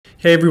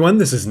Hey everyone,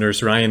 this is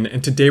Nurse Ryan,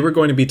 and today we're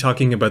going to be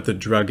talking about the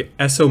drug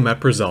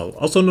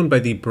Esomeprazole, also known by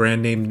the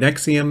brand name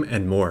Nexium,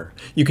 and more.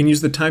 You can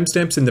use the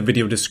timestamps in the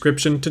video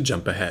description to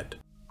jump ahead.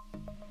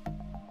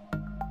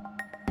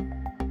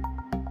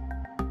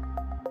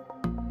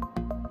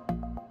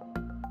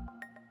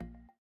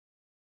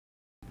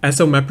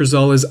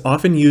 Esomeprazole is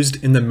often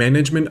used in the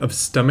management of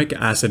stomach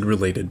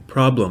acid-related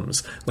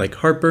problems, like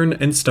heartburn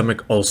and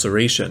stomach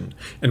ulceration,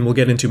 and we'll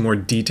get into more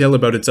detail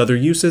about its other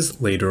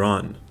uses later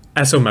on.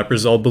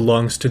 Esomeprazole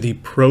belongs to the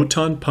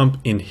Proton Pump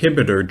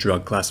Inhibitor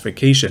drug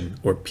classification,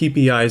 or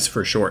PPIs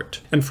for short.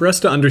 And for us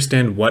to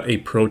understand what a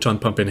proton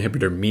pump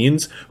inhibitor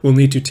means, we'll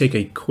need to take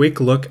a quick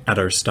look at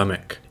our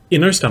stomach.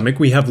 In our stomach,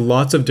 we have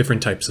lots of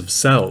different types of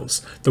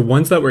cells. The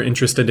ones that we're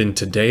interested in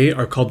today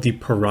are called the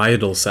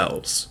parietal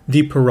cells.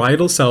 The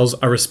parietal cells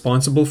are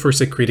responsible for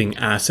secreting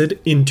acid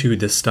into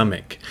the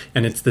stomach,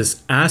 and it's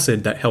this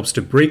acid that helps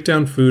to break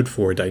down food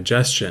for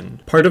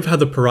digestion. Part of how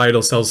the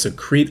parietal cells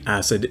secrete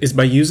acid is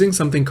by using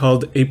something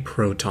called a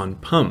proton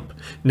pump.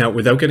 Now,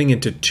 without getting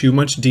into too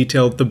much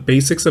detail, the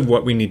basics of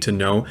what we need to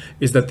know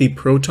is that the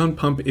proton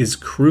pump is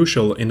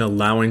crucial in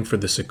allowing for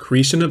the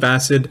secretion of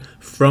acid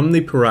from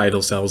the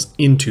parietal cells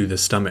into the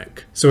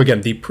stomach. So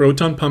again, the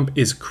proton pump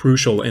is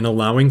crucial in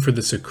allowing for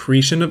the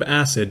secretion of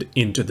acid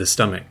into the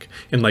stomach.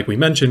 And like we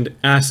mentioned,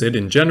 acid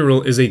in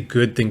general is a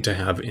good thing to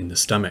have in the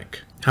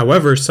stomach.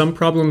 However, some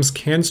problems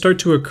can start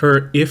to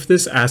occur if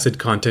this acid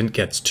content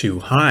gets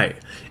too high.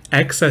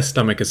 Excess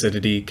stomach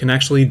acidity can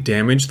actually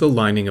damage the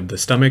lining of the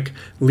stomach,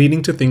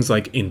 leading to things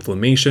like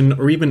inflammation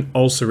or even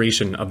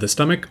ulceration of the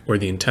stomach or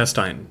the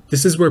intestine.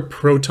 This is where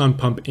proton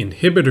pump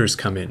inhibitors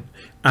come in.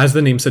 As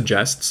the name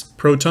suggests,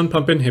 proton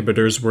pump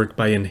inhibitors work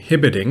by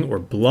inhibiting or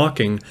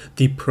blocking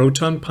the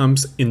proton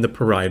pumps in the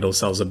parietal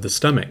cells of the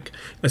stomach,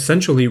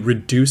 essentially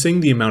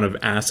reducing the amount of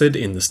acid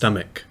in the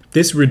stomach.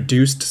 This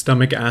reduced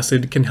stomach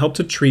acid can help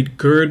to treat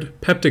GERD,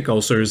 peptic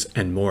ulcers,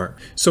 and more.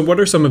 So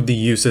what are some of the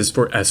uses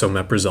for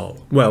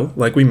esomeprazole? Well,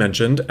 like we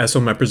mentioned,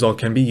 esomeprazole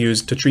can be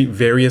used to treat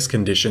various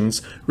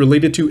conditions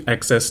related to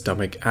excess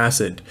stomach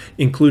acid,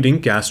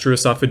 including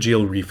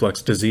gastroesophageal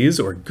reflux disease,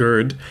 or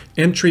GERD,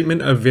 and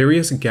treatment of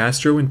various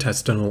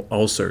gastrointestinal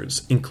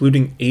ulcers,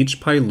 including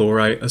H.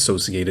 pylori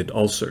associated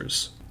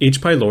ulcers. H.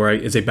 pylori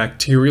is a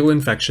bacterial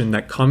infection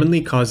that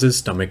commonly causes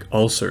stomach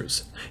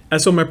ulcers.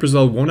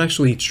 Esomeprazole won't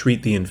actually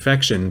treat the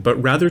infection,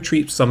 but rather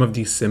treat some of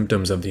the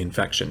symptoms of the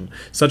infection,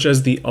 such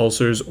as the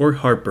ulcers or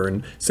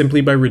heartburn, simply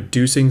by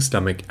reducing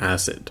stomach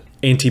acid.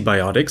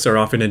 Antibiotics are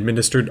often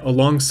administered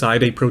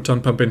alongside a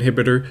proton pump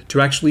inhibitor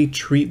to actually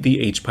treat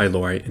the H.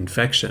 pylori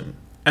infection.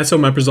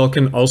 Esomeprazole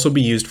can also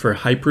be used for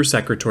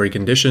hypersecretory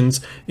conditions,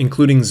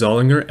 including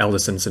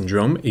Zollinger-Ellison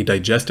syndrome, a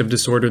digestive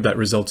disorder that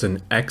results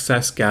in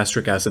excess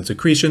gastric acid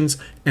secretions,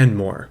 and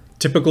more.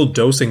 Typical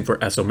dosing for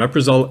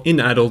esomeprazole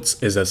in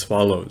adults is as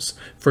follows.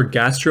 For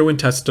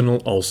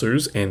gastrointestinal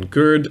ulcers and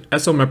GERD,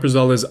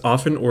 esomeprazole is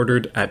often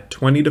ordered at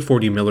 20 to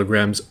 40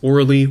 milligrams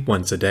orally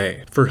once a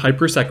day. For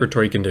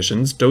hypersecretory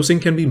conditions, dosing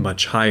can be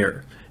much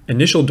higher.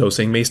 Initial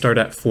dosing may start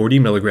at 40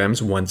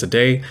 milligrams once a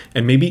day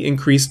and may be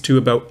increased to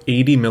about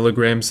 80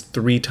 milligrams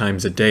 3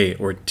 times a day,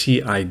 or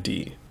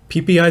TID.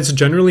 PPIs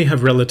generally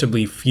have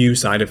relatively few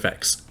side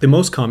effects. The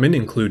most common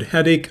include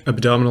headache,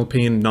 abdominal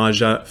pain,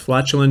 nausea,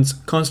 flatulence,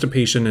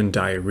 constipation, and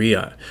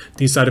diarrhea.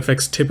 These side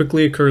effects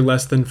typically occur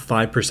less than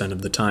 5%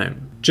 of the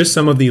time. Just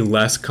some of the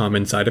less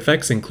common side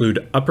effects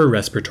include upper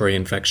respiratory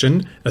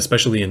infection,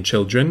 especially in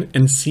children,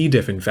 and C.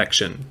 diff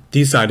infection.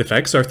 These side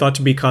effects are thought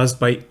to be caused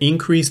by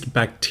increased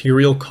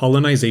bacterial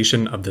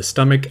colonization of the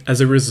stomach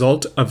as a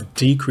result of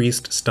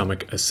decreased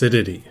stomach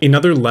acidity.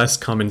 Another less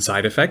common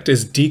side effect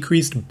is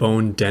decreased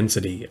bone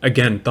density,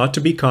 again thought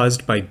to be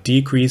caused by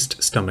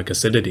decreased stomach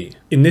acidity.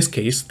 In this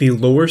case, the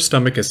lower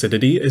stomach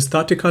acidity is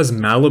thought to cause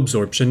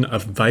malabsorption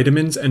of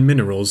vitamins and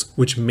minerals,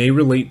 which may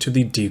relate to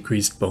the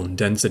decreased bone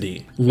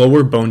density.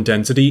 Lower bone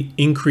density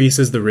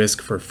increases the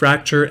risk for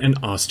fracture and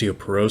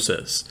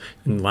osteoporosis.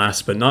 And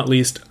last but not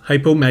least,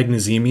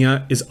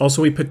 hypomagnesemia is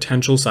also a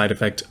potential side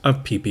effect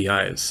of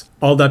PPIs.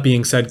 All that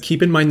being said,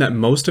 keep in mind that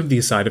most of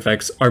these side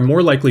effects are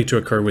more likely to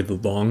occur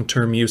with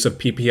long-term use of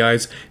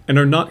PPIs and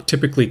are not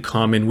typically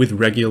common with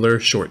regular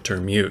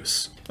short-term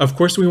use. Of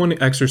course, we want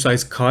to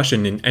exercise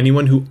caution in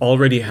anyone who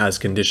already has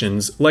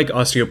conditions like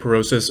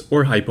osteoporosis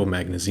or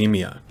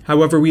hypomagnesemia.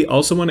 However, we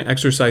also want to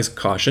exercise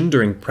caution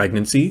during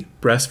pregnancy,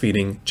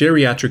 breastfeeding,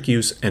 geriatric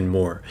use, and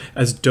more,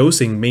 as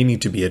dosing may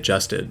need to be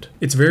adjusted.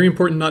 It's very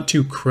important not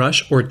to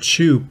crush or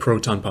chew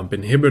proton pump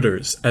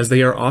inhibitors, as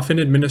they are often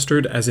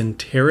administered as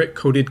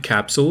enteric-coated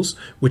capsules,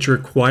 which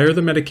require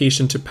the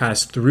medication to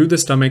pass through the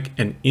stomach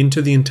and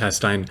into the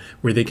intestine,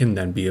 where they can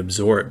then be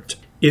absorbed.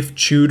 If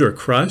chewed or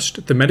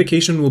crushed, the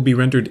medication will be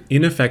rendered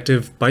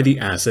ineffective by the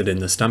acid in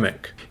the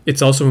stomach.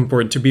 It's also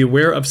important to be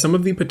aware of some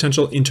of the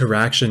potential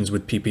interactions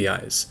with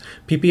PPIs.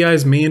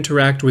 PPIs may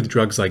interact with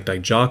drugs like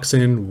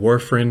digoxin,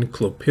 warfarin,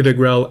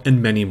 clopidogrel, and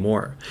many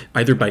more,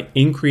 either by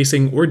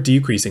increasing or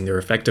decreasing their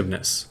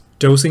effectiveness.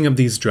 Dosing of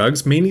these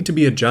drugs may need to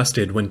be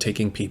adjusted when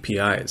taking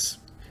PPIs.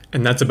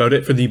 And that's about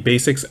it for the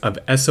basics of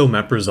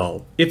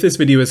esomeprazole. If this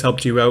video has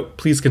helped you out,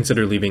 please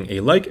consider leaving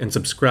a like and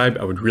subscribe.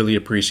 I would really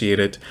appreciate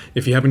it.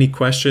 If you have any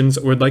questions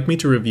or would like me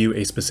to review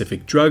a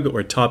specific drug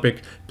or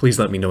topic, please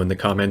let me know in the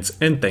comments,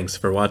 and thanks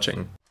for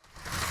watching.